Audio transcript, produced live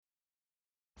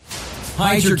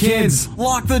Hide your kids.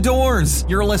 Lock the doors.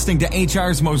 You're listening to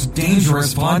HR's most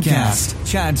dangerous podcast.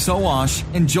 Chad Sowash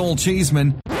and Joel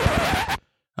Cheeseman.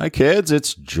 Hi, kids.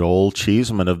 It's Joel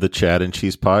Cheeseman of the Chad and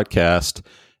Cheese Podcast,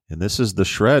 and this is The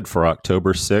Shred for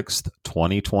October 6th,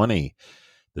 2020.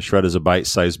 The Shred is a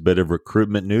bite-sized bit of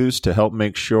recruitment news to help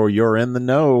make sure you're in the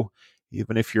know,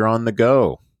 even if you're on the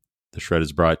go. The Shred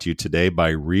is brought to you today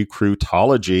by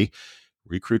Recruitology.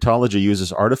 Recruitology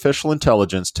uses artificial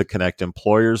intelligence to connect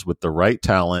employers with the right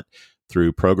talent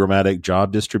through programmatic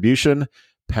job distribution,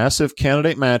 passive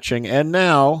candidate matching, and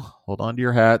now, hold on to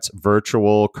your hats,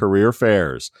 virtual career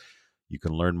fairs. You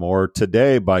can learn more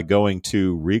today by going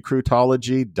to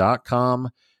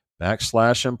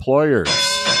recruitology.com/employers.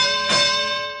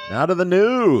 Now to the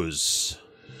news.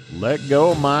 Let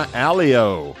go my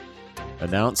AllyO.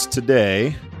 Announced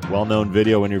today, well-known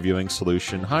video interviewing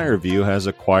solution HireVue has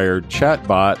acquired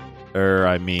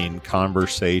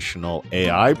conversational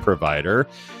AI provider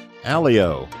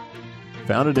AllyO.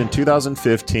 Founded in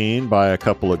 2015 by a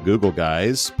couple of Google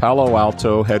guys, Palo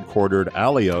Alto headquartered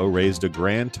AllyO raised a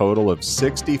grand total of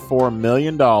 $64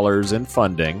 million in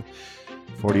funding,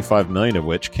 $45 million of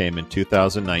which came in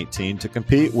 2019 to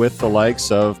compete with the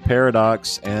likes of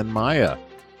Paradox and Maya.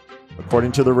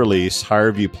 According to the release,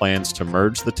 HireVue plans to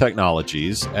merge the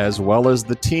technologies as well as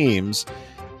the teams,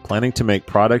 planning to make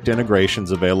product integrations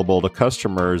available to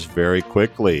customers very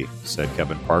quickly, said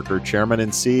Kevin Parker, chairman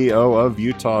and CEO of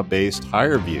Utah-based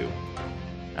HireVue.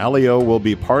 AllyO will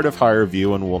be part of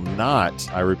HireVue and will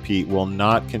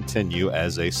not continue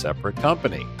as a separate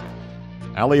company.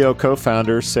 AllyO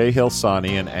co-founders Sahil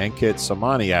Sani and Ankit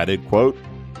Somani added, quote,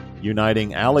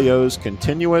 uniting AllyO's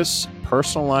continuous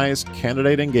personalized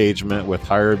candidate engagement with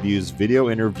HireVue's video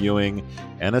interviewing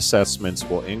and assessments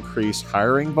will increase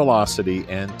hiring velocity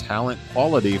and talent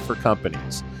quality for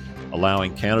companies,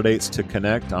 allowing candidates to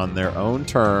connect on their own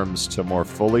terms to more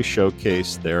fully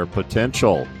showcase their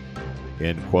potential,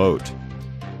 end quote.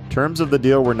 Terms of the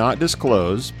deal were not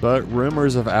disclosed, but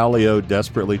rumors of AllyO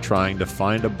desperately trying to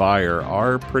find a buyer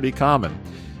are pretty common,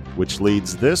 which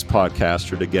leads this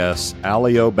podcaster to guess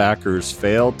AllyO backers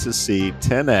failed to see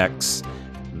 10x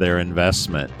their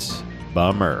investment.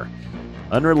 Bummer.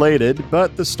 Unrelated,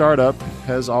 but the startup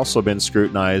has also been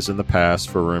scrutinized in the past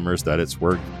for rumors that its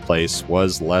workplace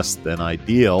was less than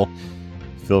ideal.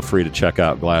 Feel free to check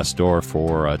out Glassdoor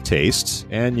for a taste,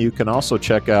 and you can also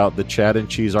check out the Chad and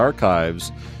Cheese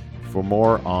archives for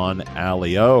more on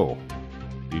AllyO.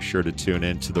 Be sure to tune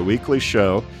in to the weekly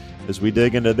show as we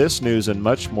dig into this news and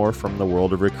much more from the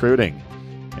world of recruiting.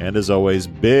 And as always,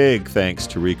 big thanks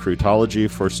to Recruitology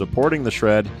for supporting the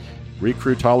Shred.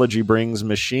 Recruitology brings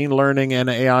machine learning and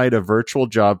AI to virtual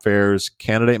job fairs,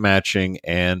 candidate matching,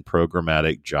 and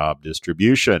programmatic job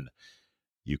distribution.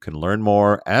 You can learn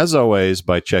more, as always,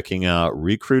 by checking out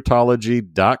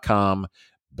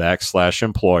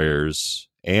recruitology.com/employers,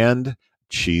 and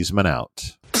Cheeseman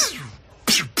out.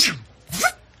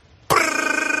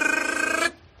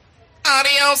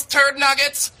 Adios, turd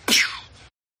nuggets.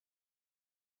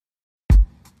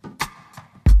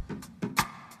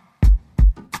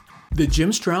 The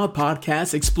Jim Stroud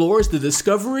Podcast explores the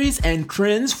discoveries and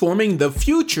trends forming the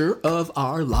future of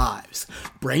our lives.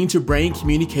 Brain-to-brain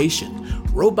communication,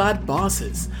 robot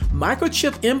bosses,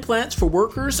 microchip implants for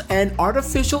workers, and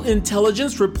artificial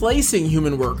intelligence replacing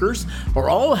human workers are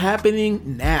all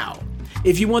happening now.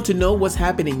 If you want to know what's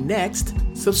happening next,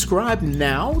 subscribe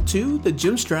now to the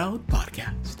Jim Stroud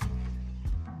Podcast.